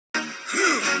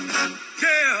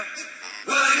Yeah.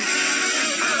 What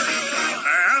is good?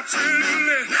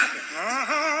 Absolutely.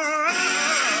 Uh-huh.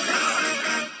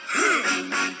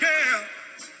 Yeah.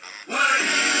 What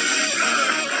is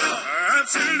good?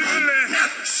 Absolutely.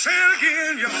 Say it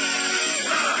again, y'all.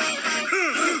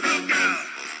 Yeah.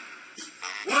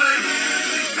 What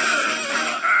is good?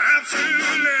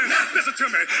 Absolutely. Listen to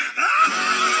me.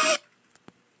 Oh!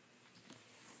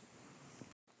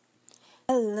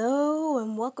 Hello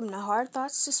and welcome to Hard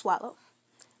Thoughts to Swallow,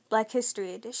 Black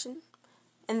History Edition.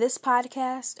 In this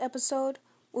podcast episode,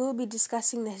 we will be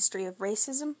discussing the history of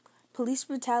racism, police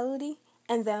brutality,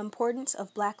 and the importance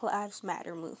of Black Lives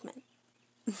Matter movement.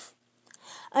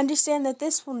 Understand that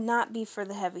this will not be for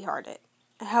the heavy-hearted.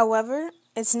 However,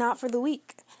 it's not for the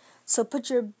weak. So put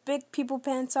your big people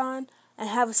pants on and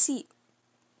have a seat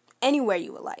anywhere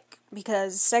you would like,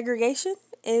 because segregation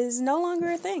is no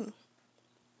longer a thing.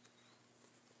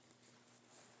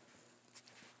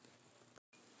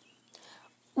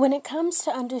 When it comes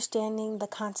to understanding the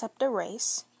concept of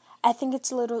race, I think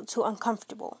it's a little too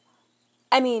uncomfortable.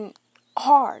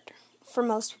 Hard for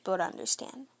most people to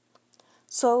understand.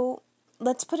 So,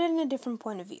 let's put it in a different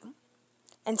point of view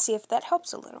and see if that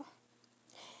helps a little.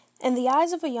 In the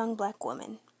eyes of a young Black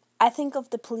woman, I think of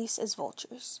the police as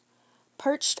vultures,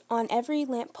 perched on every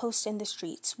lamppost in the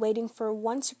streets, waiting for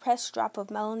one suppressed drop of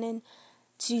melanin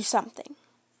to do something.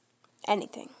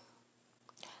 Anything.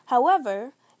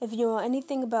 However, if you know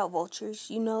anything about vultures,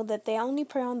 you know that they only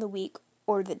prey on the weak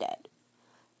or the dead.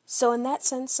 So in that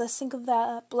sense, let's think of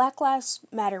the Black Lives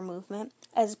Matter movement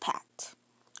as a pact.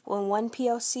 When one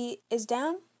POC is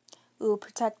down, we will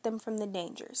protect them from the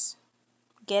dangers.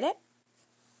 Get it?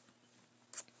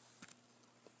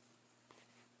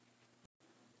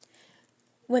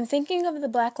 When thinking of the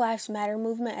Black Lives Matter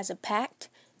movement as a pact,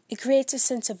 it creates a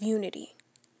sense of unity,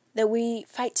 that we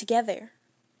fight together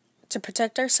to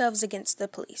protect ourselves against the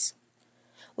police.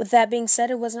 With that being said,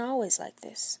 it wasn't always like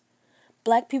this.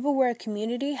 Black people were a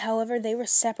community, however, they were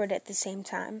separate at the same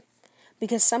time,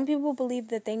 because some people believed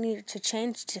that they needed to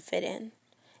change to fit in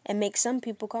and make some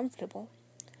people comfortable,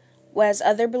 whereas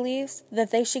others believed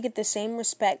that they should get the same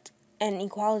respect and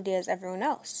equality as everyone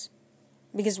else,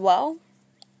 because, well,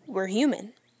 we're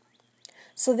human.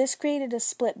 So this created a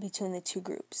split between the two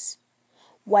groups.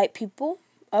 White people,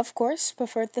 of course,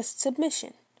 preferred the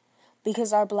submission,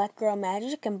 because our black girl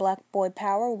magic and black boy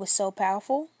power was so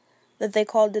powerful that they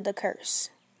called it a curse.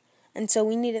 And so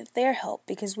we needed their help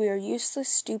because we are useless,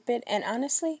 stupid, and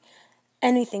honestly,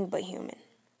 anything but human.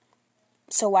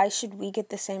 So why should we get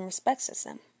the same respects as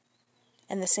them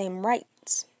and the same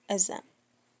rights as them?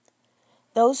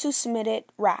 Those who submitted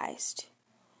rised.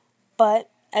 But,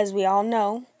 as we all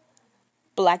know,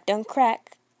 black don't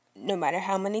crack, no matter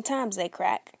how many times they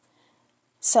crack.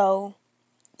 So,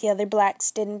 the other blacks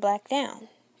didn't black down.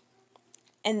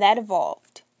 And that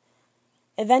evolved.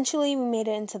 Eventually, we made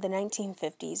it into the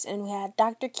 1950s, and we had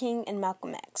Dr. King and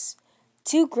Malcolm X,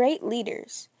 two great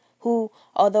leaders who,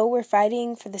 although were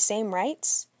fighting for the same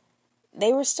rights,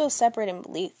 they were still separate in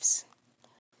beliefs.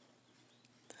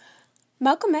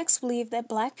 Malcolm X believed that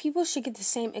black people should get the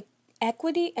same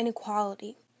equity and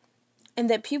equality, and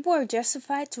that people are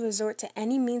justified to resort to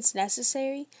any means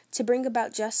necessary to bring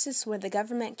about justice where the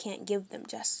government can't give them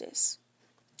justice.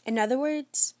 In other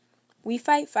words, we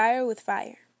fight fire with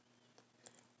fire.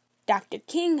 Dr.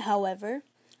 King, however,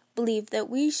 believed that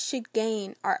we should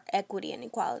gain our equity and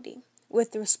equality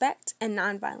with respect and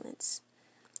nonviolence.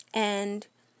 And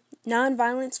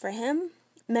nonviolence for him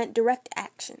meant direct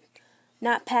action,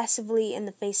 not passively in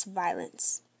the face of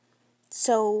violence.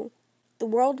 So the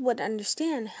world would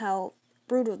understand how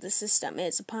brutal the system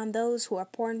is upon those who are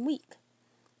poor and weak.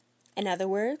 In other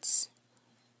words,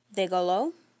 they go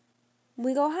low,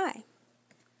 we go high.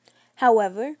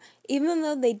 However, even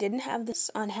though they didn't have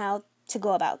this on how to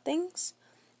go about things,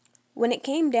 when it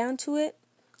came down to it,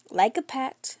 like a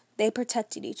pact, they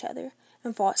protected each other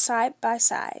and fought side by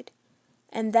side.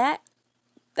 And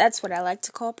that's what I like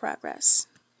to call progress.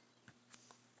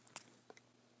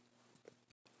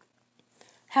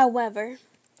 However,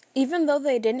 even though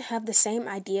they didn't have the same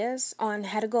ideas on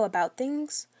how to go about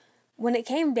things, when it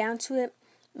came down to it,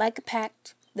 like a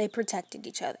pact, they protected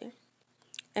each other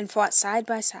and fought side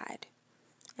by side.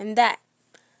 And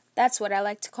that's what I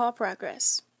like to call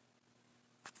progress.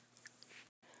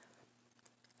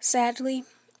 Sadly,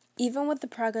 even with the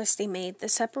progress they made, the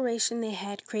separation they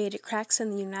had created cracks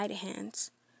in the united hands,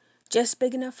 just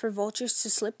big enough for vultures to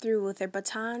slip through with their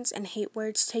batons and hate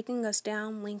words taking us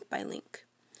down link by link.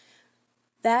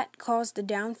 That caused the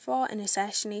downfall and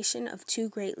assassination of two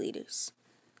great leaders,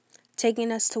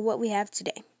 taking us to what we have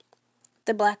today,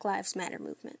 the Black Lives Matter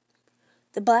movement.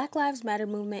 The Black Lives Matter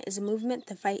movement is a movement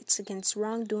that fights against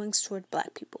wrongdoings toward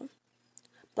black people.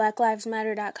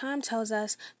 BlackLivesMatter.com tells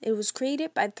us it was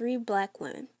created by 3 black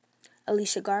women,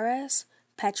 Alicia Gares,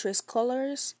 Patrice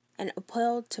Cullors, and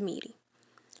Apel Tamidi.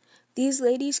 These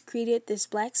ladies created this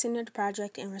black-centered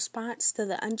project in response to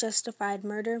the unjustified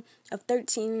murder of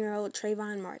 13-year-old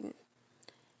Trayvon Martin.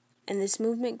 And this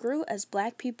movement grew as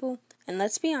black people, and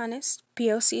let's be honest,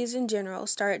 POCs in general,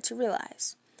 started to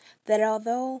realize that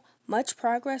although much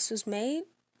progress was made,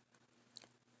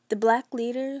 the black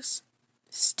leaders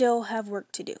still have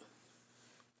work to do.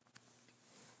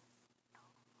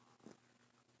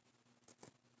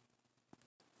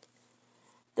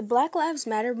 The Black Lives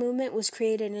Matter movement was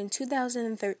created in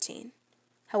 2013.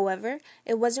 However,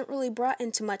 it wasn't really brought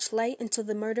into much light until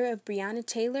the murder of Breonna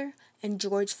Taylor and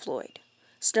George Floyd,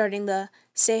 starting the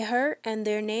Say Her and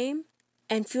Their Name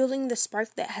and fueling the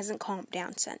spark that hasn't calmed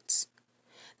down since.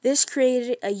 This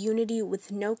created a unity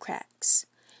with no cracks,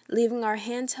 leaving our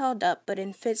hands held up but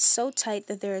in fists so tight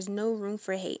that there is no room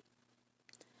for hate.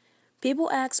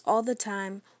 People ask all the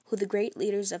time who the great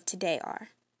leaders of today are,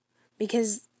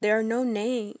 because there are no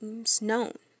names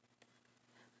known.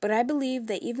 But I believe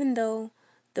that even though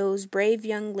those brave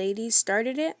young ladies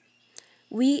started it,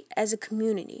 we as a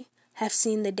community have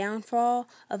seen the downfall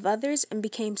of others and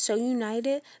became so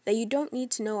united that you don't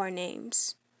need to know our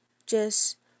names,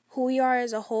 just who we are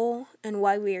as a whole and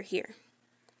why we are here.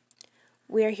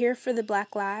 We are here for the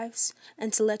Black lives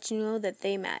and to let you know that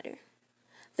they matter.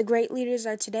 The great leaders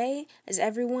are today as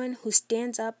everyone who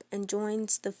stands up and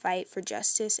joins the fight for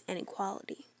justice and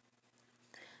equality.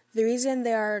 The reason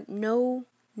there are no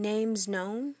names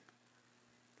known,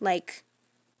 like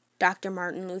Dr.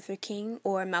 Martin Luther King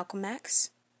or Malcolm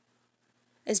X,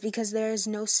 is because there is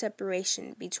no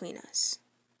separation between us.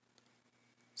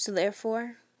 So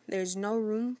therefore, there is no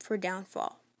room for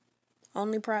downfall,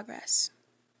 only progress.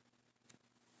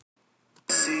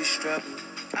 I see struggle,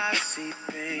 I see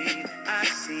pain, I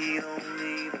see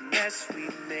only the mess we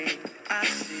made. I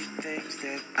see things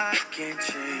that I can't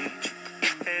change,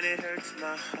 and it hurts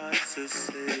my heart to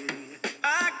say.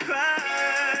 I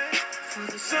cry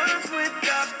for the sons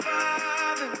without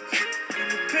fathers,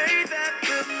 and the pain that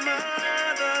the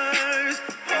mothers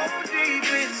hold deep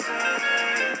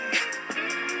inside.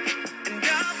 And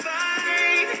I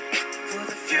fight for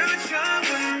the future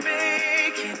we're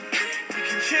making. We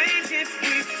can change if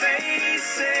we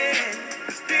face it,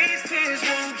 'cause these tears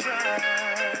won't dry.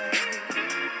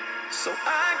 So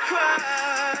I cry.